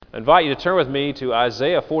I invite you to turn with me to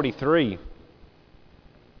Isaiah 43.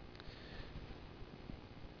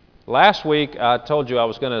 Last week I told you I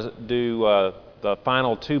was going to do the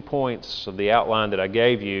final 2 points of the outline that I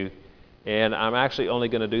gave you, and I'm actually only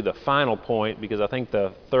going to do the final point because I think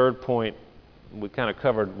the third point we kind of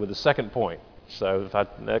covered with the second point. So if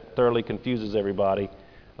that thoroughly confuses everybody,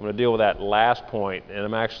 I'm going to deal with that last point, and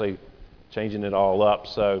I'm actually changing it all up.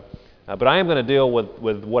 So, but I am going to deal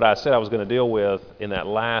with what I said I was going to deal with in that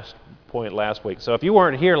last point last week. So if you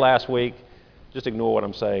weren't here last week, just ignore what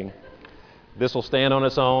I'm saying. This will stand on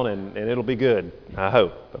its own, and it'll be good, I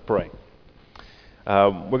hope, I pray.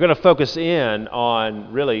 We're going to focus in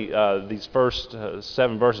on really these first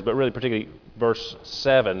 7 verses, but really particularly verse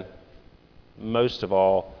 7 most of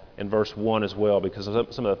all, and verse 1 as well, because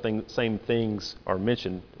some of the same things are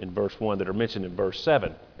mentioned in verse 1 that are mentioned in verse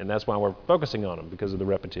 7, and that's why we're focusing on them, because of the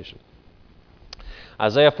repetition.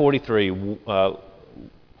 Isaiah 43,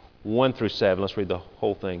 1 through 7, let's read the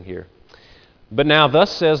whole thing here. But now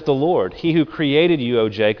thus says the Lord, He who created you, O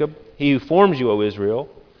Jacob, He who formed you, O Israel,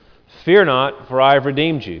 fear not, for I have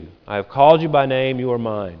redeemed you. I have called you by name, you are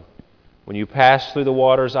mine. When you pass through the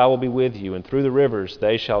waters, I will be with you, and through the rivers,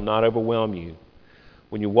 they shall not overwhelm you.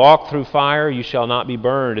 When you walk through fire, you shall not be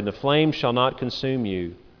burned, and the flames shall not consume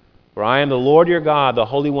you. For I am the Lord your God, the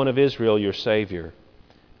Holy One of Israel, your Savior.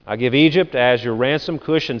 I give Egypt as your ransom,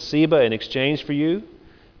 Cush and Seba in exchange for you.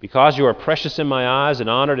 Because you are precious in my eyes and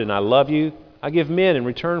honored, and I love you, I give men in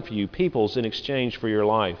return for you, peoples in exchange for your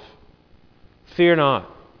life. Fear not,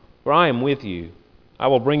 for I am with you. I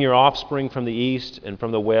will bring your offspring from the east, and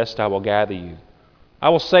from the west I will gather you. I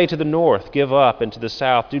will say to the north, give up, and to the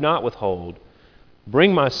south, do not withhold.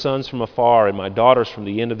 Bring my sons from afar, and my daughters from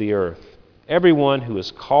the end of the earth. Everyone who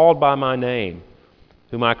is called by my name,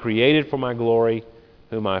 whom I created for my glory,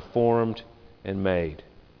 whom I formed and made.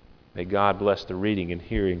 May God bless the reading and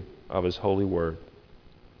hearing of His holy word.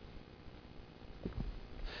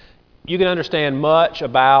 You can understand much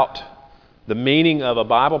about the meaning of a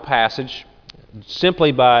Bible passage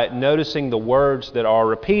simply by noticing the words that are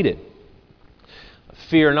repeated.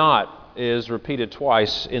 Fear not is repeated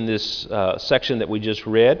twice in this section that we just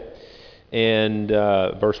read, in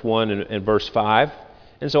verse 1 and verse 5.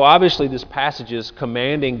 And so obviously this passage is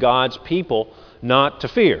commanding God's people not to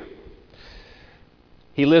fear.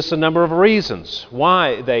 He lists a number of reasons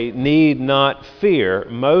why they need not fear,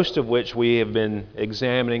 most of which we have been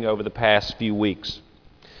examining over the past few weeks.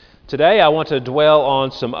 Today I want to dwell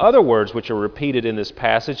on some other words which are repeated in this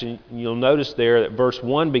passage, and you'll notice there that verse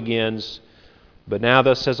 1 begins, But now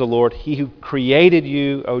thus says the Lord, He who created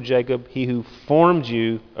you, O Jacob, He who formed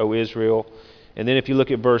you, O Israel. And then if you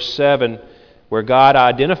look at verse 7, where God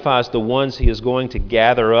identifies the ones He is going to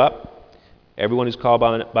gather up, everyone who's called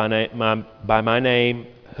by my name,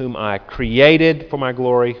 whom I created for my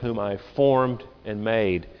glory, whom I formed and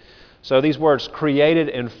made. So these words, created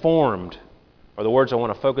and formed, are the words I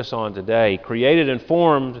want to focus on today. Created and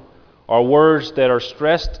formed are words that are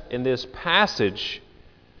stressed in this passage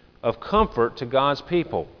of comfort to God's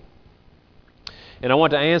people. And I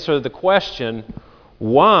want to answer the question,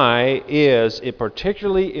 why is it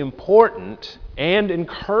particularly important and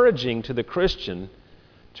encouraging to the Christian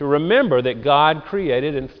to remember that God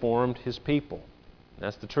created and formed His people?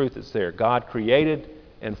 That's the truth that's there. God created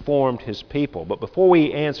and formed His people. But before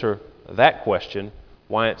we answer that question,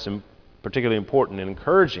 why it's particularly important and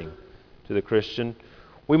encouraging to the Christian,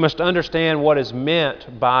 we must understand what is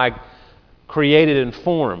meant by created and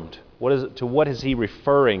formed. To what is he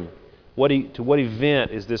referring? To what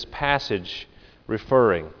event is this passage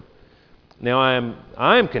referring? Now,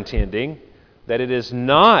 I am contending that it is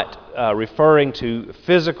not referring to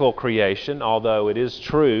physical creation, although it is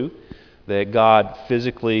true that God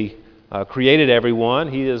physically created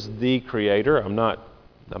everyone. He is the creator. I'm not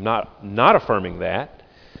affirming that.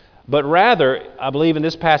 But rather, I believe in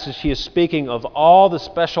this passage he is speaking of all the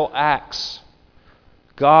special acts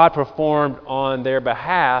God performed on their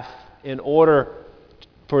behalf in order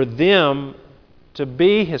for them to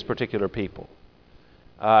be His particular people.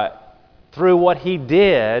 Through what He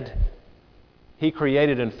did, He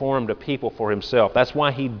created and formed a people for Himself. That's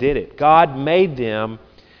why He did it. God made them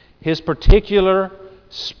His particular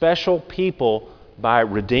special people by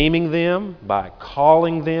redeeming them, by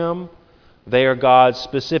calling them. They are God's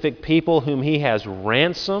specific people whom He has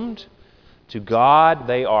ransomed. To God,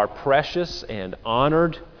 they are precious and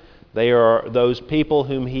honored. They are those people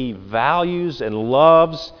whom He values and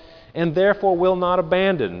loves, and therefore will not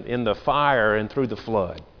abandon in the fire and through the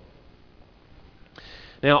flood.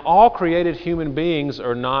 Now, all created human beings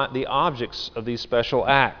are not the objects of these special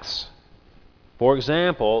acts. For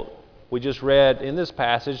example, we just read in this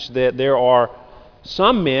passage that there are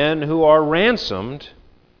some men who are ransomed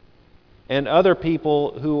and other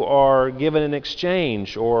people who are given in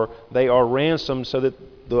exchange, or they are ransomed so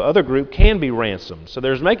that the other group can be ransomed. So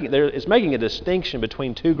it's making a distinction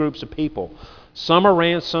between two groups of people. Some are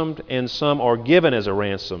ransomed and some are given as a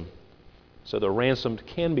ransom. So the ransomed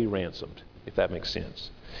can be ransomed, if that makes sense.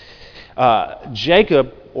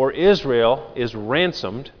 Jacob, or Israel, is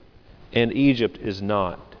ransomed, and Egypt is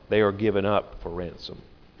not. They are given up for ransom,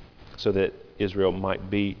 so that Israel might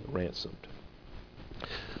be ransomed.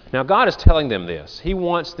 Now God is telling them this. He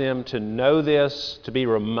wants them to know this, to be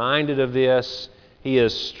reminded of this. He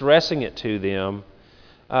is stressing it to them.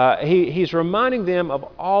 He's reminding them of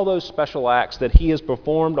all those special acts that He has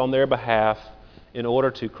performed on their behalf in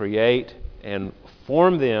order to create and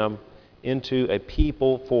form them into a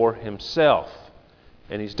people for Himself.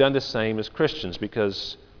 And He's done the same as Christians,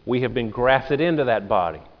 because we have been grafted into that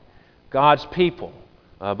body. God's people,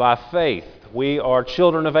 by faith. We are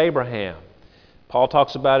children of Abraham. Paul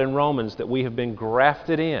talks about in Romans that we have been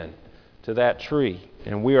grafted in to that tree,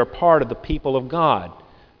 and we are part of the people of God,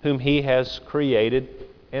 whom He has created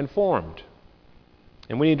and formed.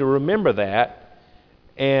 And we need to remember that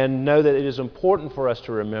and know that it is important for us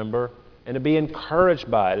to remember and to be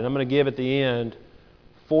encouraged by it. And I'm going to give at the end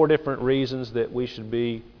 4 different reasons that we should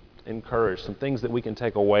be encouraged, some things that we can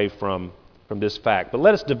take away from this fact. But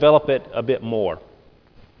let us develop it a bit more.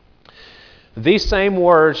 These same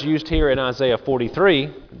words used here in Isaiah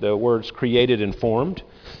 43, the words created and formed,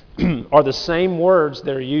 are the same words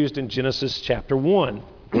that are used in Genesis chapter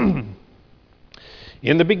 1.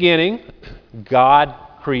 In the beginning, God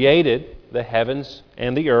created the heavens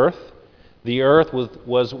and the earth. The earth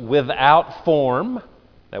was without form,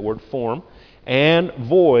 that word form, and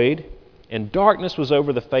void, and darkness was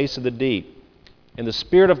over the face of the deep. And the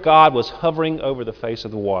Spirit of God was hovering over the face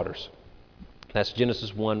of the waters. That's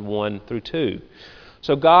Genesis 1 through 2.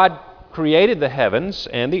 So God created the heavens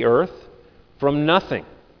and the earth from nothing.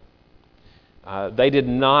 They did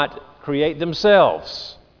not create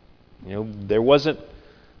themselves. There wasn't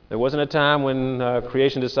a time when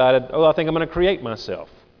creation decided, I think I'm going to create myself.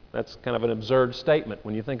 That's kind of an absurd statement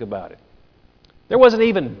when you think about it. There wasn't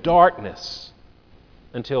even darkness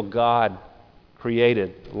until God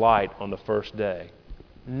created light on the first day.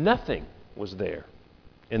 Nothing was there.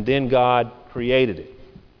 And then God created it.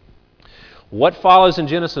 What follows in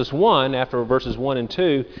Genesis 1, after verses 1 and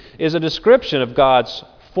 2, is a description of God's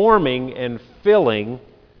forming and filling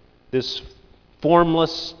this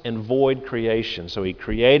formless and void creation. So He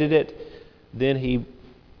created it, then He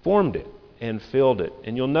formed it and filled it.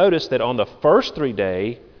 And you'll notice that on the first 3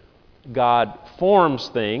 days, God forms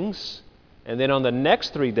things, and then on the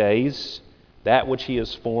next 3 days, that which He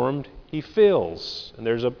has formed, He fills. And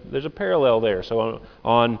there's a parallel there. So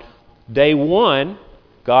on day 1,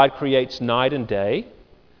 God creates night and day.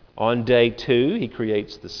 On day 2, He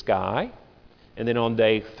creates the sky. And then on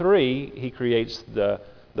day 3, He creates the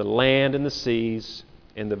land and the seas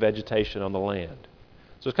and the vegetation on the land.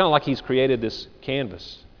 So it's kind of like He's created this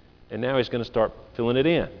canvas, and now He's going to start filling it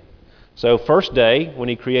in. So first day, when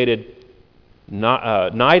He created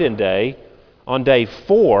night and day, on day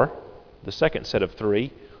 4, the second set of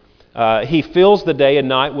 3, He fills the day and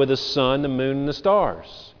night with the sun, the moon, and the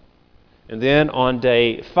stars. And then on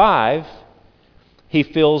day 5, He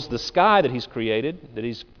fills the sky that He's created, that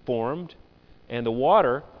He's formed, and the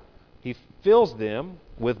water, He fills them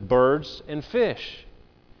with birds and fish.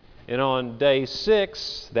 And on day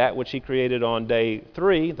 6, that which He created on day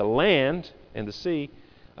 3, the land and the sea,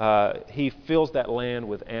 He fills that land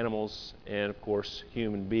with animals and, of course,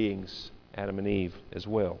 human beings, Adam and Eve as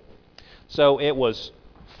well. So it was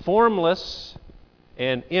formless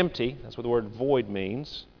and empty. That's what the word void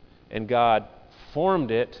means. And God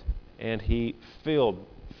formed it, and He filled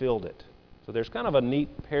it. So there's kind of a neat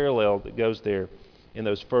parallel that goes there in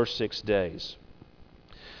those first 6 days.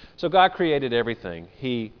 So God created everything.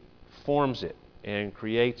 He forms it and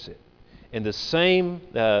creates it. And the same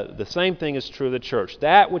thing is true of the church.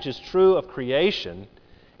 That which is true of creation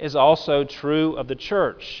is also true of the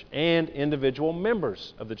church and individual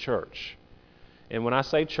members of the church. And when I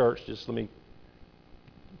say church, just let me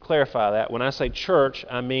clarify that. When I say church,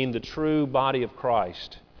 I mean the true body of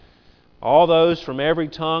Christ. All those from every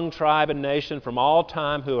tongue, tribe, and nation from all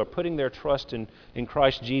time who are putting their trust in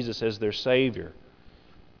Christ Jesus as their Savior.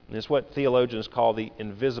 And it's what theologians call the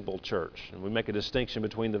invisible church. And we make a distinction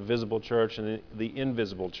between the visible church and the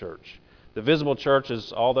invisible church. The visible church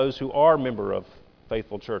is all those who are member of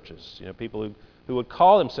faithful churches. People who would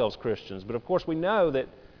call themselves Christians. But of course we know that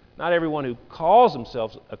not everyone who calls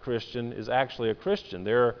themselves a Christian is actually a Christian.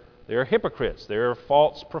 There are hypocrites. There are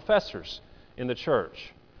false professors in the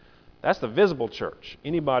church. That's the visible church,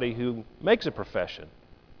 anybody who makes a profession.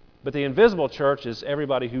 But the invisible church is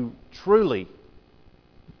everybody who truly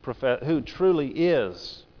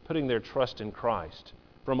is putting their trust in Christ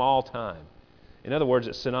from all time. In other words,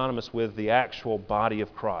 it's synonymous with the actual body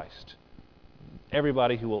of Christ.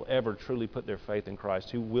 Everybody who will ever truly put their faith in Christ,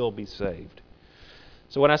 who will be saved.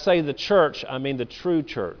 So when I say the church, I mean the true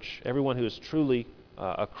church, everyone who is truly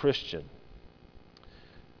a Christian.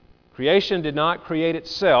 Creation did not create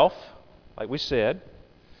itself, like we said,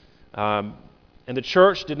 and the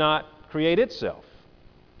church did not create itself.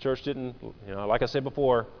 Church didn't, like I said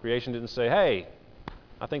before, creation didn't say, hey,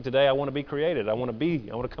 I think today I want to be created. I want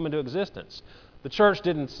to come into existence. The church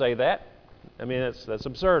didn't say that. I mean, that's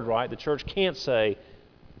absurd, right? The church can't say,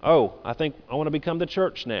 oh, I think I want to become the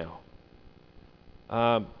church now.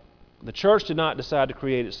 The church did not decide to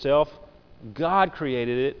create itself. God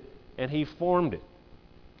created it, and He formed it.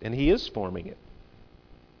 And He is forming it.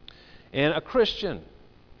 And a Christian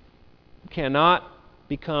cannot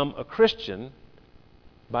become a Christian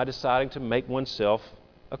by deciding to make oneself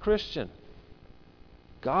a Christian.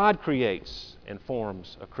 God creates and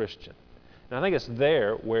forms a Christian. And I think it's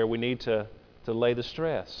there where we need to lay the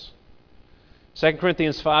stress. 2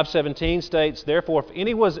 Corinthians 5:17 states, therefore, if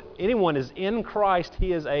anyone is in Christ,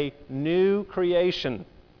 he is a new creation.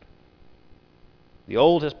 The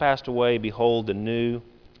old has passed away, behold, the new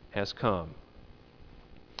has come.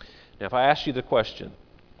 Now, if I ask you the question,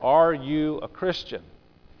 are you a Christian?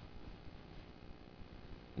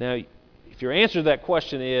 Now, if your answer to that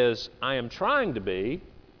question is, I am trying to be,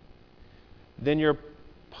 then you're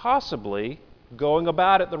possibly going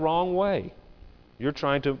about it the wrong way. You're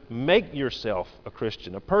trying to make yourself a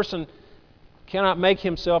Christian. A person cannot make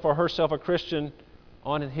himself or herself a Christian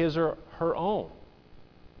on his or her own.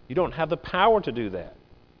 You don't have the power to do that.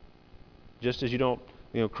 Just as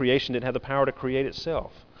creation didn't have the power to create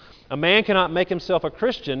itself. A man cannot make himself a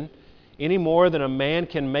Christian any more than a man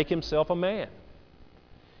can make himself a man.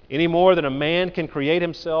 Any more than a man can create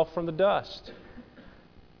himself from the dust.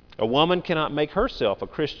 A woman cannot make herself a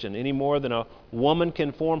Christian any more than a woman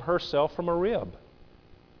can form herself from a rib.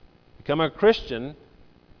 Becoming a Christian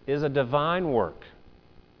is a divine work.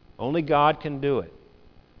 Only God can do it.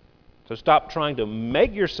 So stop trying to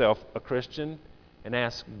make yourself a Christian and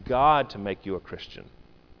ask God to make you a Christian.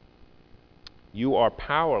 You are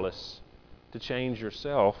powerless to change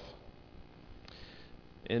yourself.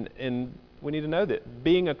 And we need to know that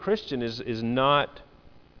being a Christian is not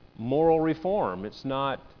moral reform. It's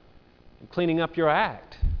not cleaning up your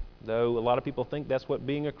act, though a lot of people think that's what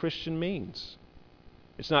being a Christian means.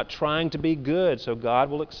 It's not trying to be good so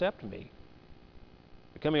God will accept me.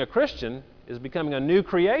 Becoming a Christian is becoming a new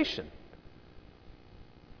creation.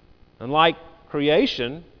 Unlike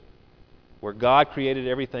creation, where God created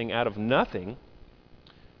everything out of nothing,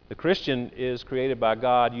 the Christian is created by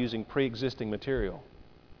God using pre-existing material.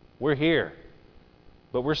 We're here,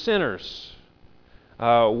 but we're sinners.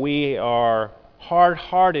 We are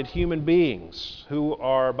hard-hearted human beings who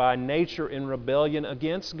are by nature in rebellion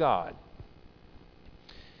against God.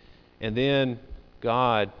 And then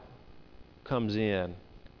God comes in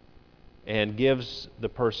and gives the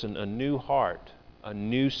person a new heart, a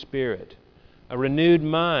new spirit, a renewed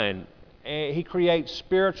mind. He creates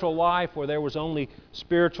spiritual life where there was only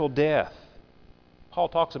spiritual death. Paul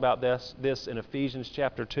talks about this in Ephesians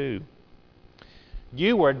chapter 2.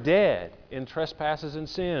 You were dead in trespasses and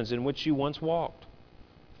sins in which you once walked,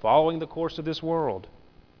 following the course of this world,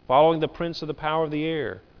 following the prince of the power of the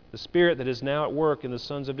air, the spirit that is now at work in the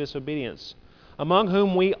sons of disobedience, among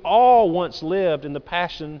whom we all once lived in the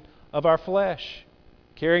passion of our flesh,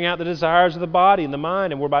 carrying out the desires of the body and the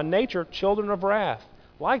mind, and were by nature children of wrath,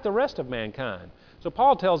 like the rest of mankind. So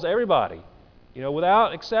Paul tells everybody,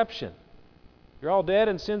 without exception, you're all dead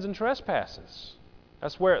in sins and trespasses.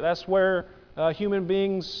 That's where human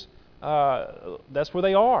beings, that's where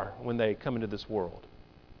they are when they come into this world.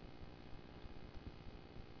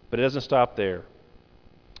 But it doesn't stop there.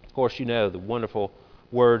 Of course, the wonderful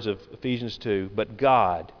words of Ephesians 2. But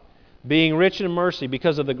God, being rich in mercy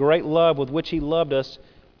because of the great love with which He loved us,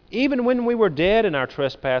 even when we were dead in our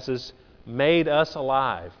trespasses, made us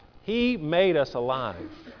alive. He made us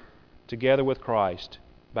alive together with Christ.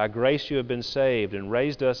 By grace you have been saved, and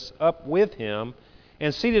raised us up with Him,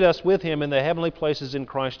 and seated us with Him in the heavenly places in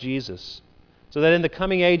Christ Jesus, so that in the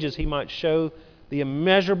coming ages He might show the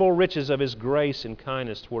immeasurable riches of His grace and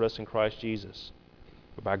kindness toward us in Christ Jesus.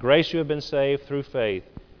 For by grace you have been saved through faith,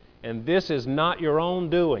 and this is not your own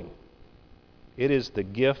doing. It is the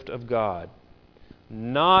gift of God,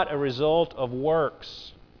 not a result of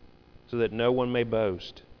works, so that no one may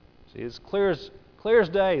boast. See, it's clear as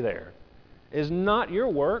day there. It is not your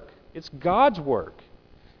work. It's God's work.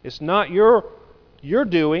 It's not your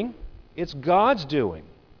doing, it's God's doing.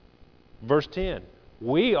 Verse 10,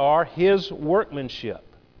 we are His workmanship,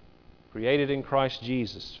 created in Christ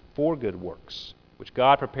Jesus for good works, which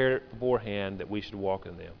God prepared beforehand that we should walk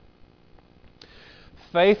in them.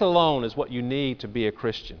 Faith alone is what you need to be a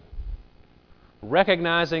Christian.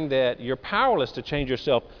 Recognizing that you're powerless to change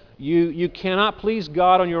yourself. You cannot please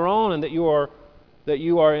God on your own, and that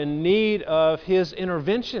you are in need of His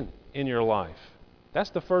intervention in your life. That's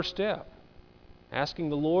the first step. Asking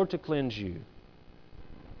the Lord to cleanse you,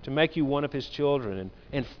 to make you one of His children,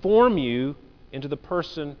 and form you into the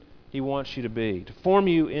person He wants you to be, to form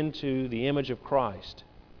you into the image of Christ.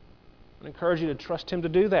 I encourage you to trust Him to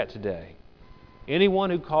do that today. Anyone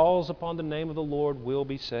who calls upon the name of the Lord will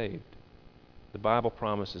be saved. The Bible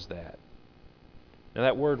promises that. Now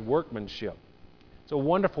that word workmanship, it's a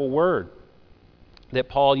wonderful word that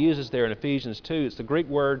Paul uses there in Ephesians 2. It's the Greek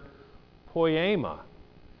word poiema.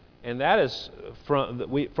 And that is from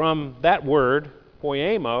that word,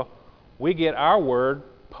 poiema, we get our word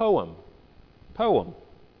poem. Poem.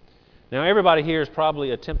 Now everybody here has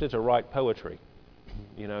probably attempted to write poetry.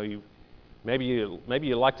 Maybe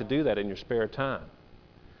you like to do that in your spare time.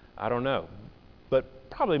 I don't know. But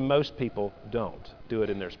probably most people don't do it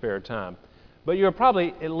in their spare time. But you're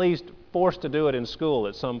probably at least forced to do it in school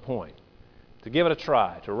at some point, to give it a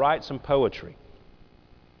try, to write some poetry.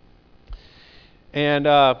 And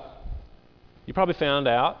you probably found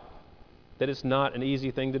out that it's not an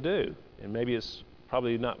easy thing to do. And maybe it's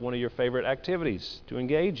probably not one of your favorite activities to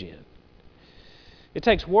engage in. It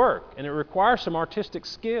takes work, and it requires some artistic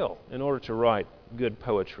skill in order to write good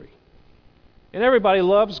poetry. And everybody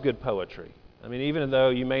loves good poetry. I mean, even though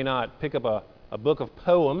you may not pick up a book of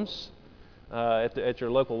poems at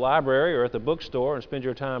your local library or at the bookstore and spend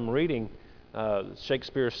your time reading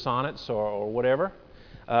Shakespeare's sonnets or whatever,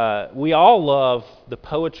 we all love the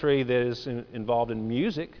poetry that is involved in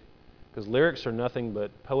music, because lyrics are nothing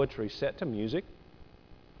but poetry set to music.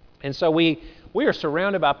 And so we are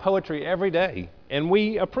surrounded by poetry every day, and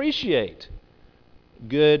we appreciate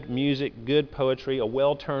good music, good poetry, a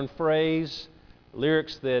well-turned phrase,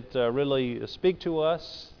 lyrics that really speak to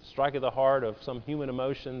us, strike at the heart of some human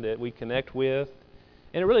emotion that we connect with.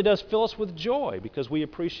 And it really does fill us with joy because we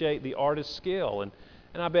appreciate the artist's skill. And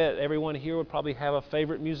I bet everyone here would probably have a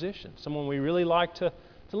favorite musician, someone we really like to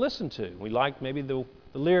listen to. We like maybe the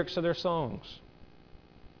lyrics of their songs.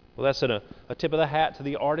 Well, that's a tip of the hat to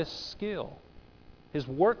the artist's skill. His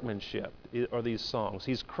workmanship are these songs.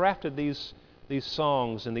 He's crafted these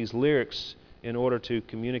songs and these lyrics in order to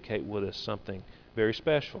communicate with us something very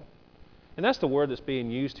special. And that's the word that's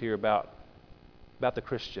being used here about the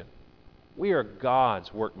Christian. We are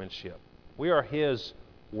God's workmanship. We are His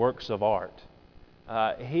works of art.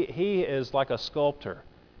 He is like a sculptor,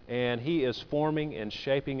 and He is forming and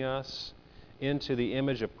shaping us into the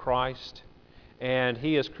image of Christ, and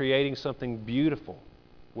He is creating something beautiful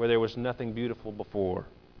where there was nothing beautiful before.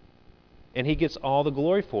 And He gets all the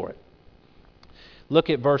glory for it. Look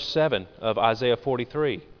at verse 7 of Isaiah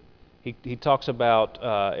 43. He talks about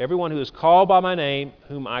everyone who is called by my name,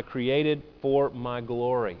 whom I created for my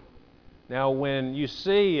glory. Now, when you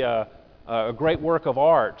see a great work of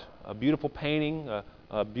art, a beautiful painting,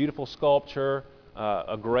 a beautiful sculpture,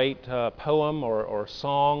 a great poem or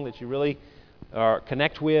song that you really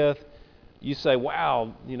connect with, you say,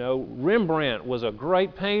 wow, Rembrandt was a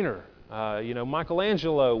great painter.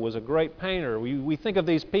 Michelangelo was a great painter. We think of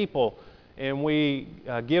these people and we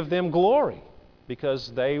give them glory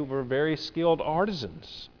because they were very skilled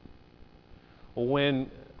artisans. When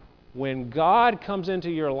God comes into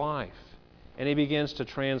your life and He begins to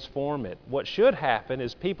transform it, what should happen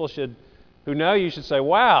is people who know you should say,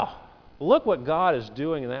 wow, look what God is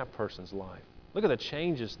doing in that person's life. Look at the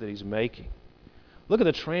changes that He's making. Look at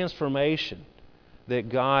the transformation that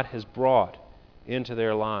God has brought into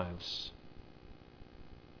their lives.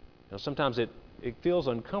 Sometimes it feels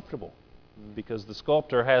uncomfortable because the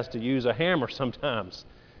sculptor has to use a hammer sometimes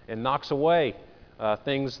and knocks away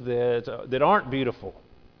things that aren't beautiful.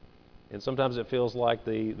 And sometimes it feels like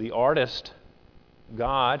the artist,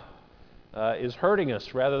 God, is hurting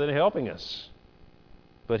us rather than helping us.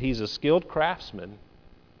 But He's a skilled craftsman,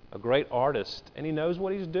 a great artist, and He knows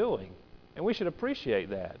what He's doing. And we should appreciate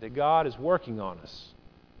that God is working on us.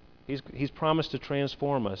 He's promised to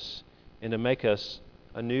transform us and to make us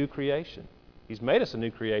a new creation. He's made us a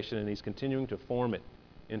new creation, and He's continuing to form it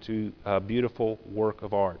into a beautiful work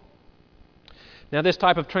of art. Now, this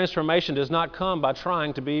type of transformation does not come by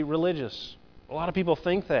trying to be religious. A lot of people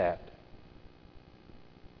think that.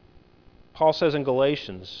 Paul says in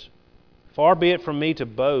Galatians, "Far be it from me to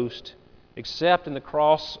boast except in the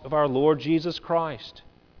cross of our Lord Jesus Christ,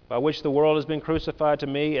 by which the world has been crucified to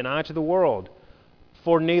me and I to the world.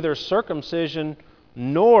 For neither circumcision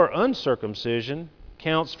nor uncircumcision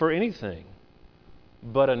counts for anything,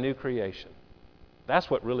 but a new creation. That's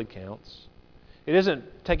what really counts. It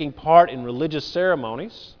isn't taking part in religious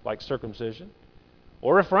ceremonies like circumcision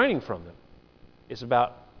or refraining from them. It's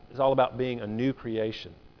all about being a new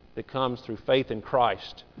creation that comes through faith in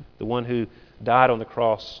Christ, the one who died on the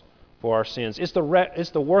cross for our sins. It's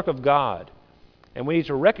the work of God, and we need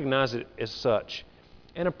to recognize it as such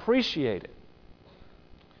and appreciate it.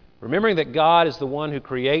 Remembering that God is the one who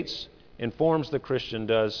creates and forms the Christian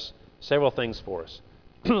does several things for us.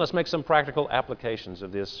 Let's make some practical applications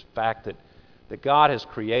of this fact that God has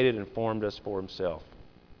created and formed us for Himself.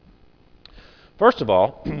 First of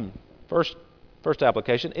all, first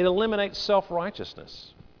application, it eliminates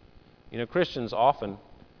self-righteousness. You know, Christians often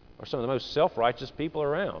are some of the most self-righteous people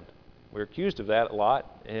around. We're accused of that a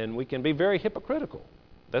lot, and we can be very hypocritical.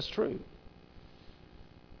 That's true.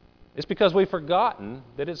 It's because we've forgotten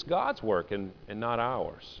that it's God's work and not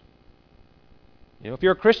ours. You know, if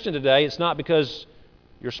you're a Christian today, it's not because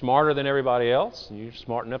you're smarter than everybody else and you're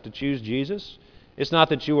smart enough to choose Jesus. It's not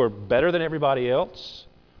that you are better than everybody else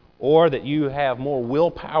or that you have more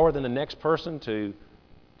willpower than the next person to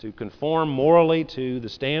conform morally to the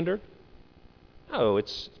standard. No,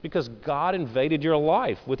 it's because God invaded your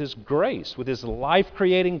life with His grace, with His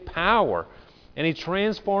life-creating power, and He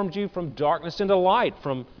transformed you from darkness into light,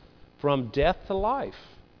 from death to life.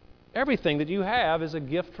 Everything that you have is a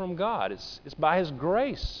gift from God. It's by His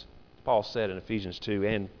grace, Paul said in Ephesians 2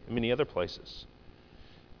 and many other places.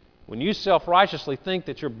 When you self-righteously think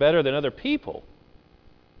that you're better than other people,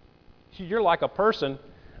 you're like a person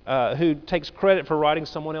who takes credit for writing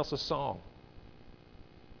someone else's song.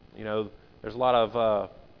 You know, there's a lot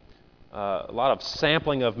of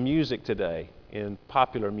sampling of music today in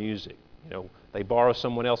popular music. You know, they borrow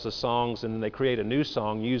someone else's songs and then they create a new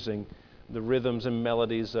song using the rhythms and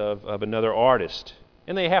melodies of another artist.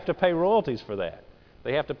 And they have to pay royalties for that.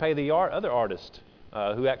 They have to pay the other artist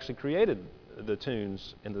who actually created the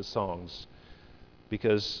tunes and the songs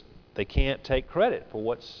because they can't take credit for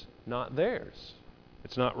what's not theirs.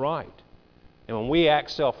 It's not right. And when we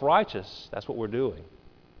act self-righteous, that's what we're doing.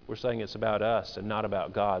 We're saying it's about us and not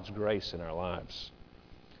about God's grace in our lives.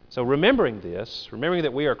 So remembering this, remembering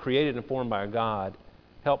that we are created and formed by God,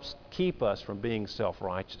 helps keep us from being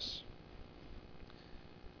self-righteous.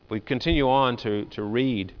 We continue on to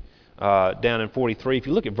read down in 43. If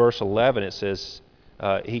you look at verse 11, it says,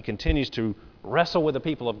 he continues to wrestle with the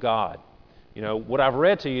people of God. You know, what I've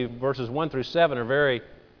read to you, verses 1 through 7, are very,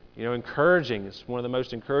 encouraging. It's one of the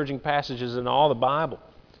most encouraging passages in all the Bible.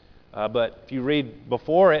 But if you read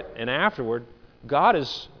before it and afterward, God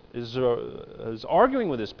is arguing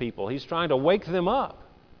with His people. He's trying to wake them up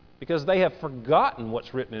because they have forgotten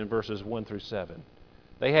what's written in verses 1 through 7.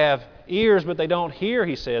 They have ears, but they don't hear,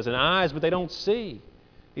 he says, and eyes, but they don't see.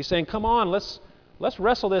 He's saying, come on, let's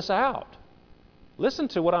wrestle this out. Listen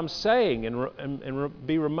to what I'm saying and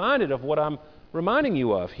be reminded of what I'm reminding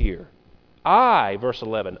you of here. I, verse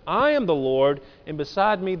 11, I am the Lord, and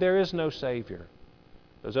beside me there is no Savior.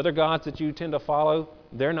 Those other gods that you tend to follow,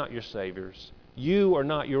 they're not your saviors. You are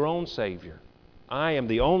not your own Savior. I am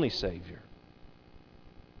the only Savior.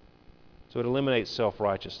 So it eliminates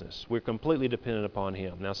self-righteousness. We're completely dependent upon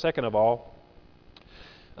Him. Now, second of all,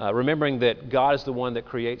 remembering that God is the one that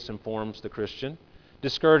creates and forms the Christian,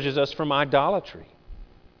 discourages us from idolatry.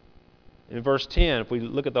 In verse 10, if we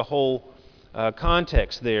look at the whole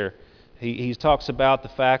context there, he talks about the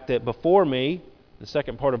fact that before me, the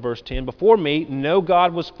second part of verse 10, before me no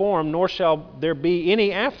God was formed, nor shall there be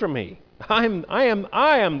any after me. I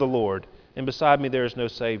am the Lord, and beside me there is no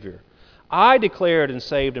Savior. I declared and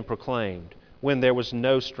saved and proclaimed when there was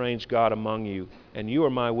no strange God among you, and you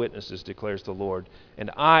are my witnesses, declares the Lord.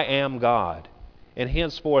 And I am God, and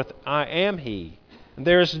henceforth I am He, and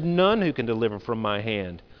there is none who can deliver from my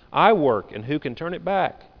hand. I work, and who can turn it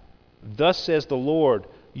back? Thus says the Lord,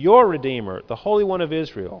 your Redeemer, the Holy One of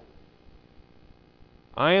Israel.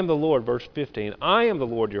 I am the Lord, verse 15. I am the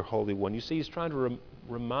Lord, your Holy One. You see, He's trying to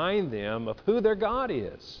remind them of who their God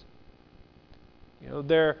is.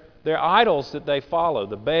 Their idols that they follow,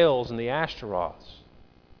 the Baals and the Ashtaroths,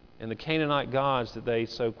 and the Canaanite gods that they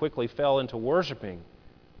so quickly fell into worshiping,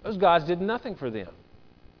 those gods did nothing for them.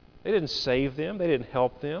 They didn't save them. They didn't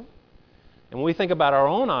help them. And when we think about our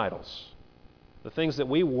own idols, the things that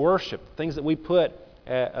we worship, the things that we put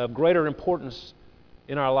of greater importance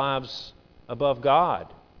in our lives above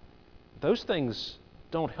God, those things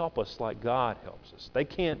don't help us like God helps us. They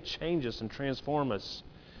can't change us and transform us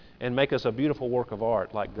and make us a beautiful work of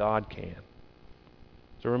art like God can.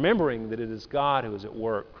 So remembering that it is God who is at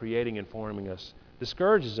work creating and forming us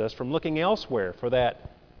discourages us from looking elsewhere for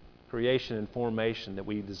that creation and formation that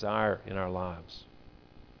we desire in our lives.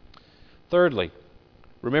 Thirdly,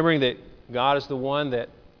 remembering that God is the one that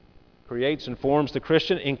creates and forms the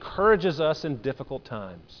Christian encourages us in difficult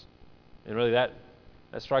times. And really that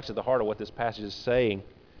strikes at the heart of what this passage is saying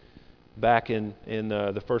back in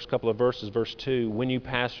the first couple of verses. Verse 2, when you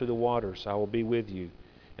pass through the waters, I will be with you.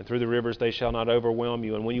 And through the rivers they shall not overwhelm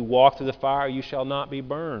you. And when you walk through the fire, you shall not be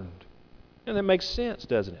burned. And that makes sense,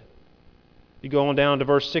 doesn't it? You go on down to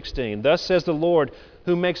verse 16. Thus says the Lord,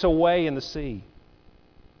 who makes a way in the sea,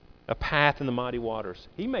 a path in the mighty waters.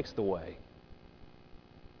 He makes the way.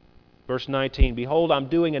 Verse 19, behold, I'm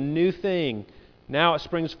doing a new thing. Now it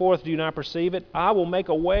springs forth. Do you not perceive it? I will make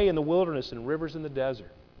a way in the wilderness and rivers in the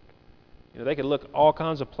desert. They could look all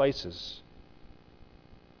kinds of places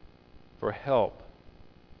for help.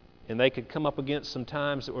 And they could come up against some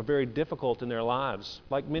times that were very difficult in their lives,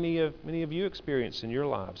 like many of you experienced in your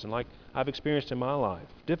lives, and like I've experienced in my life.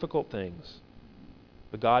 Difficult things.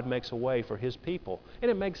 But God makes a way for His people. And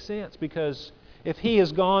it makes sense, because if He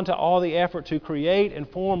has gone to all the effort to create and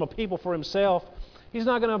form a people for Himself, He's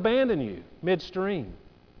not going to abandon you midstream.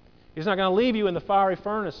 He's not going to leave you in the fiery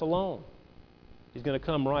furnace alone. He's going to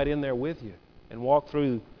come right in there with you and walk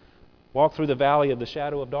through the valley of the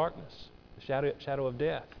shadow of darkness, the shadow of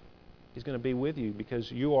death. He's going to be with you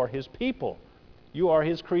because you are His people. You are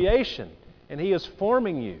His creation, and He is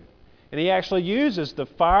forming you. And He actually uses the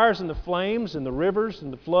fires and the flames and the rivers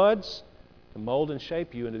and the floods to mold and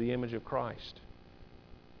shape you into the image of Christ.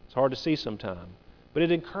 It's hard to see sometimes, but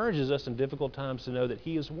it encourages us in difficult times to know that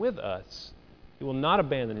He is with us. He will not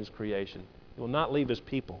abandon His creation. He will not leave His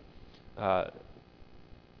people on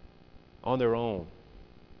their own,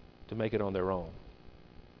 to make it on their own.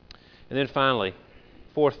 And then finally,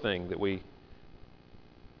 fourth thing that we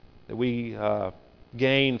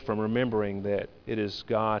gain from remembering that it is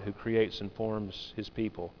God who creates and forms His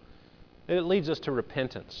people, it leads us to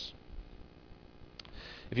repentance.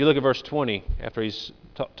 If you look at verse 20, after He's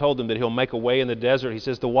told them that He'll make a way in the desert, He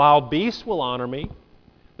says, the wild beasts will honor me,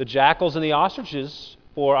 the jackals and the ostriches,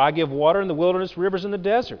 for I give water in the wilderness, rivers in the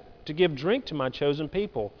desert, to give drink to my chosen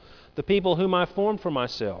people, the people whom I formed for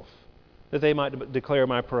myself, that they might declare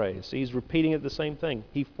my praise. He's repeating it the same thing.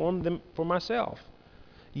 He formed them for myself.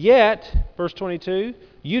 Yet, verse 22,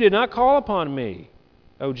 you did not call upon me,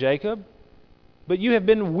 O Jacob, but you have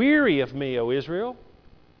been weary of me, O Israel.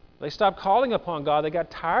 They stopped calling upon God. They got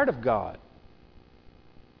tired of God.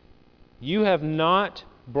 You have not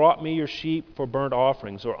brought me your sheep for burnt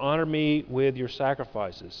offerings, or honored me with your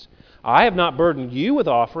sacrifices. I have not burdened you with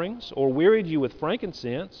offerings, or wearied you with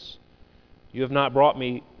frankincense. You have not bought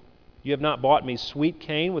me sweet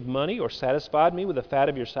cane with money, or satisfied me with the fat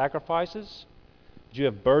of your sacrifices. But you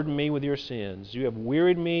have burdened me with your sins. You have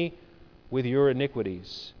wearied me with your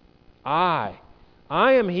iniquities. I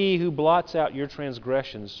am He who blots out your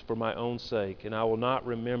transgressions for my own sake, and I will not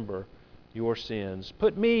remember your sins.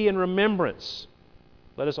 Put me in remembrance.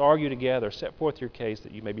 Let us argue together. Set forth your case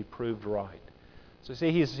that you may be proved right. So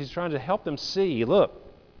see, he's trying to help them see, look,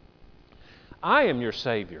 I am your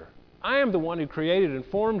Savior. I am the one who created and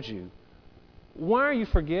formed you. Why are you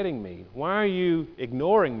forgetting me? Why are you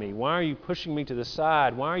ignoring me? Why are you pushing me to the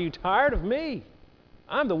side? Why are you tired of me?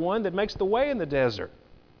 I'm the one that makes the way in the desert.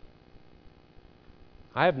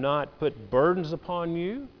 I have not put burdens upon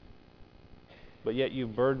you, but yet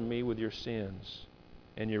you've burdened me with your sins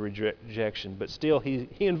and your rejection. But still, he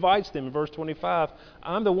invites them in verse 25,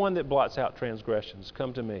 I'm the one that blots out transgressions.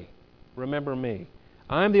 Come to me. Remember me.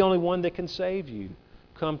 I'm the only one that can save you.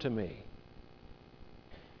 Come to me.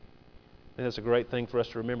 And that's a great thing for us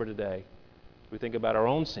to remember today. We think about our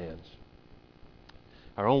own sins,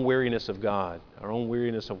 our own weariness of God, our own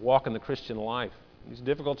weariness of walking the Christian life, these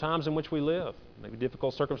difficult times in which we live, maybe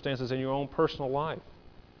difficult circumstances in your own personal life.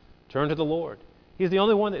 Turn to the Lord. He's the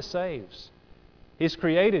only one that saves. He's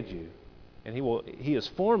created you, and He is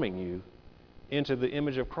forming you into the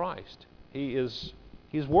image of Christ. He's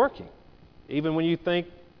working. Even when you think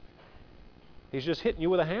He's just hitting you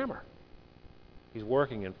with a hammer, He's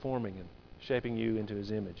working and forming and shaping you into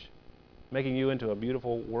His image, making you into a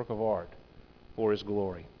beautiful work of art for His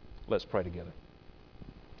glory. Let's pray together.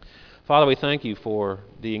 Father, we thank You for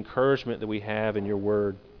the encouragement that we have in Your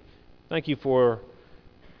Word. Thank You for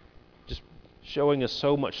just showing us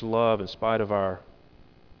so much love in spite of our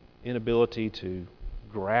inability to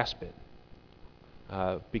grasp it.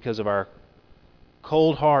 Because of our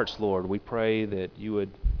cold hearts, Lord, we pray that You would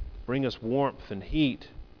bring us warmth and heat,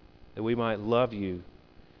 that we might love You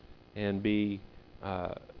and be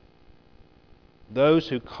those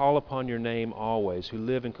who call upon your name always, who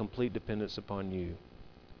live in complete dependence upon you.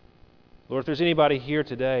 Lord, if there's anybody here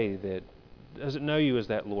today that doesn't know you as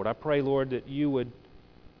that Lord, I pray, Lord, that you would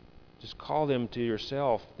just call them to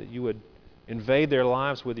yourself, that you would invade their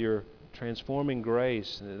lives with your transforming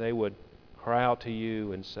grace, and that they would cry out to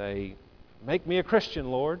you and say, make me a Christian,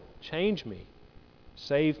 Lord. Change me.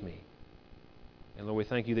 Save me. And Lord, we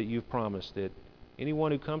thank you that you've promised that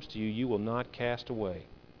anyone who comes to you, you will not cast away.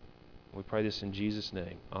 We pray this in Jesus'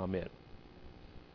 name. Amen.